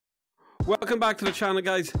Welcome back to the channel,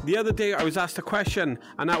 guys. The other day I was asked a question,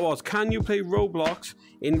 and that was, can you play Roblox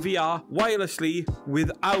in VR wirelessly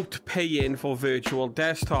without paying for virtual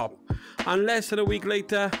desktop? And less than a week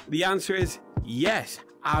later, the answer is yes,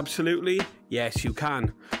 absolutely, yes you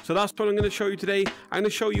can. So that's what I'm going to show you today. I'm going to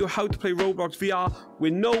show you how to play Roblox VR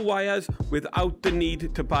with no wires, without the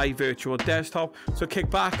need to buy virtual desktop. So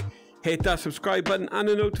kick back, hit that subscribe button and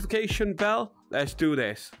the notification bell. Let's do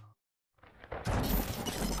this.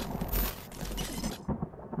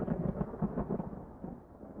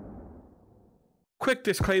 Quick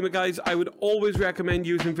disclaimer, guys, I would always recommend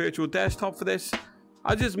using virtual desktop for this,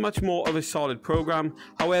 as it's much more of a solid program.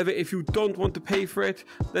 However, if you don't want to pay for it,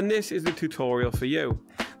 then this is the tutorial for you.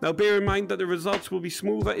 Now bear in mind that the results will be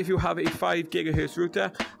smoother if you have a 5 GHz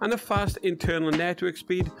router and a fast internal network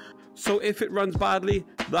speed, so if it runs badly,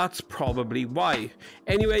 that's probably why.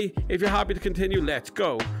 Anyway, if you're happy to continue, let's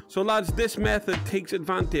go. So lads, this method takes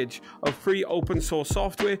advantage of free open source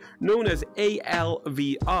software known as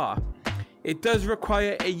ALVR. It does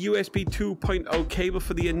require a USB 2.0 cable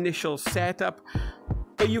for the initial setup,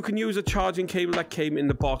 but you can use a charging cable that came in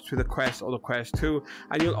the box with the Quest or the Quest 2,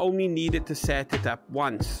 and you'll only need it to set it up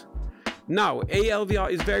once. Now, ALVR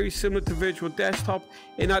is very similar to virtual desktop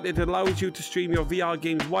in that it allows you to stream your VR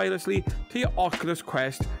games wirelessly to your Oculus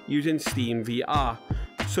Quest using Steam VR.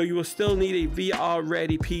 So you will still need a VR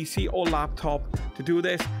ready PC or laptop to do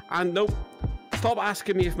this, and nope, stop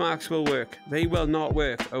asking me if Macs will work. They will not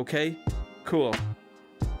work, okay? Cool.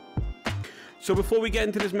 So before we get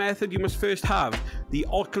into this method, you must first have the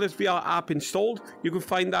Oculus VR app installed. You can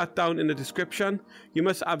find that down in the description. You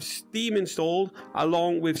must have Steam installed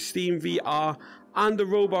along with Steam VR and the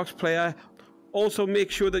Roblox player. Also make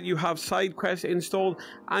sure that you have SideQuest installed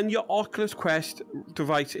and your Oculus Quest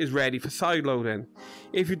device is ready for sideloading.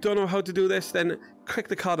 If you don't know how to do this, then click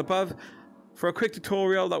the card above for a quick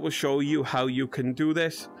tutorial that will show you how you can do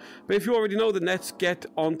this. But if you already know, then let's get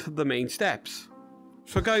on to the main steps.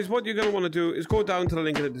 So guys, what you're going to want to do is go down to the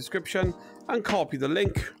link in the description and copy the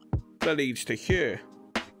link that leads to here.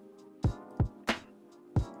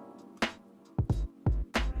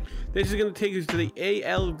 This is going to take you to the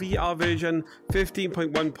ALVR version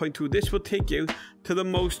 15.1.2. This will take you to the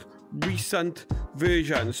most recent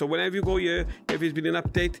version. So whenever you go here, if there's been an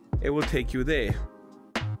update, it will take you there.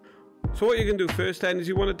 So what you're going to do first then is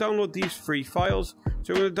you want to download these 3 files.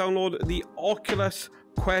 So you're going to download the Oculus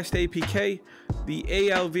Quest APK, the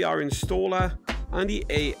ALVR installer, and the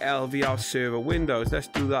ALVR server windows. Let's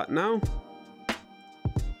do that now.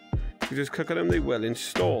 If you just click on them, they will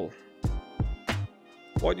install.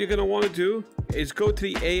 What you're going to want to do is go to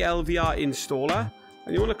the ALVR installer,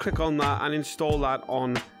 and you want to click on that and install that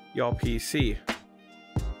on your PC.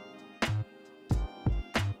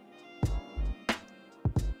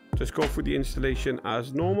 Just go through the installation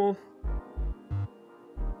as normal.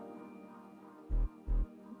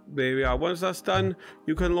 There we are. Once that's done,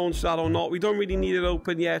 you can launch that or not. We don't really need it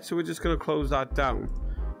open yet, so we're just going to close that down.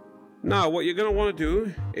 Now, what you're going to want to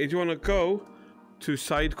do is you want to go to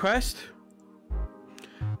SideQuest.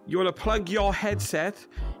 You want to plug your headset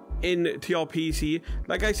into your PC.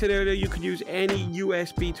 Like I said earlier, you could use any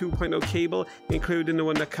USB 2.0 cable, including the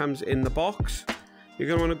one that comes in the box. You're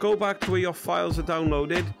going to want to go back to where your files are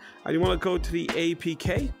downloaded, and you want to go to the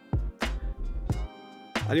APK,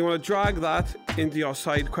 and you want to drag that into your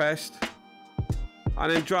SideQuest,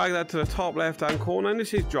 and then drag that to the top left hand corner, and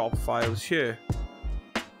this is drop files here.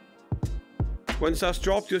 Once that's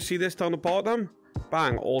dropped, you'll see this down the bottom.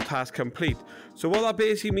 Bang, all tasks complete. So what that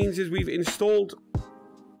basically means is we've installed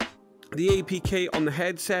the APK on the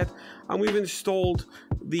headset, and we've installed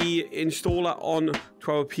the installer on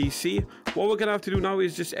to our PC. What we're gonna have to do now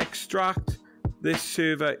is just extract this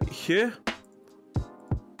server here.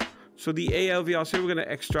 So the ALVR server we're gonna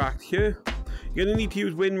extract here. You're gonna need to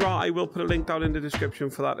use WinRAR. I will put a link down in the description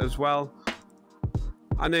for that as well.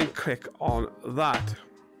 And then click on that.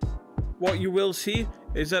 What you will see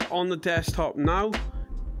is that on the desktop now,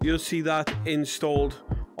 you'll see that installed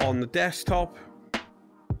on the desktop.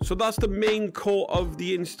 So that's the main core of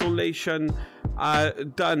the installation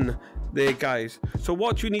done there, guys. So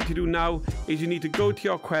what you need to do now is you need to go to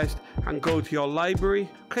your Quest and go to your library,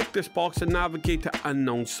 click this box and navigate to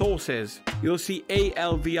unknown sources. You'll see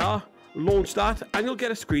ALVR, launch that, and you'll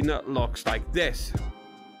get a screen that looks like this.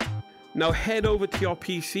 Now head over to your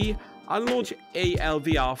PC and launch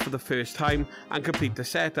ALVR for the first time and complete the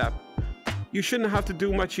setup. You shouldn't have to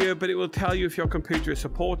do much here, but it will tell you if your computer is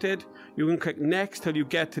supported. You can click next till you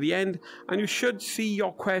get to the end, and you should see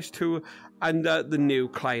your Quest 2 under the new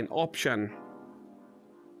client option.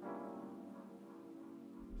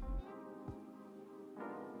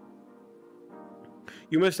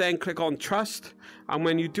 You must then click on Trust, and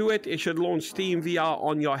when you do it, it should launch Steam VR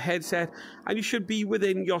on your headset, and you should be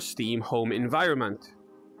within your Steam home environment.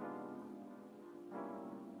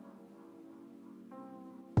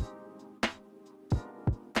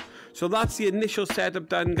 So that's the initial setup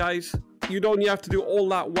done, guys. You don't have to do all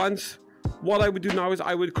that once. What I would do now is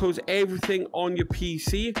I would close everything on your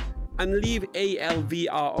PC and leave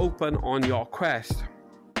ALVR open on your Quest.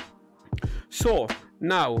 So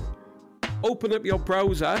now open up your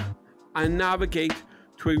browser and navigate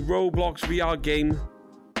to a Roblox VR game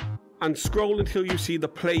and scroll until you see the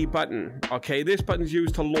play button. Okay, this button is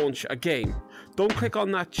used to launch a game. Don't click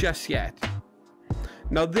on that just yet.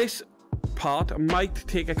 Now this part might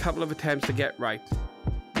take a couple of attempts to get right.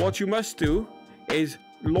 What you must do is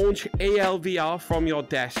launch ALVR from your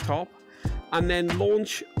desktop and then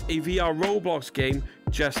launch a VR Roblox game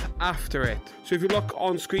just after it. So if you look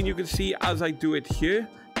on screen, you can see as I do it here.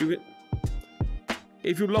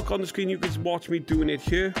 If you look on the screen, you can watch me doing it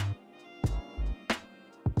here.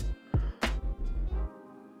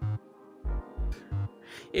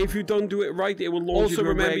 If you don't do it right, it will launch. Also,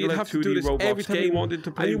 remember, you'd have to do this every time you wanted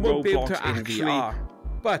to play Roblox, and you won't be able to actually VR.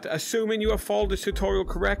 But assuming you have followed this tutorial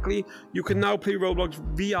correctly, you can now play Roblox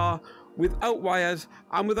VR without wires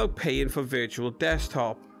and without paying for virtual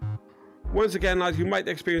desktop. Once again, lads, you might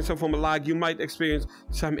experience some form of lag, you might experience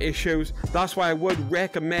some issues. That's why I would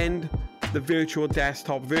recommend the virtual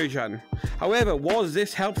desktop version. However, was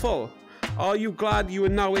this helpful? Are you glad you are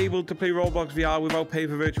now able to play Roblox VR without paying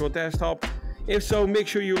for virtual desktop? If so, make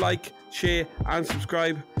sure you like, share and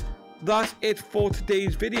subscribe. That's it for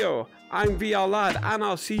today's video. I'm VR Lad and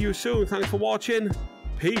I'll see you soon. Thanks for watching.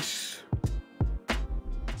 Peace.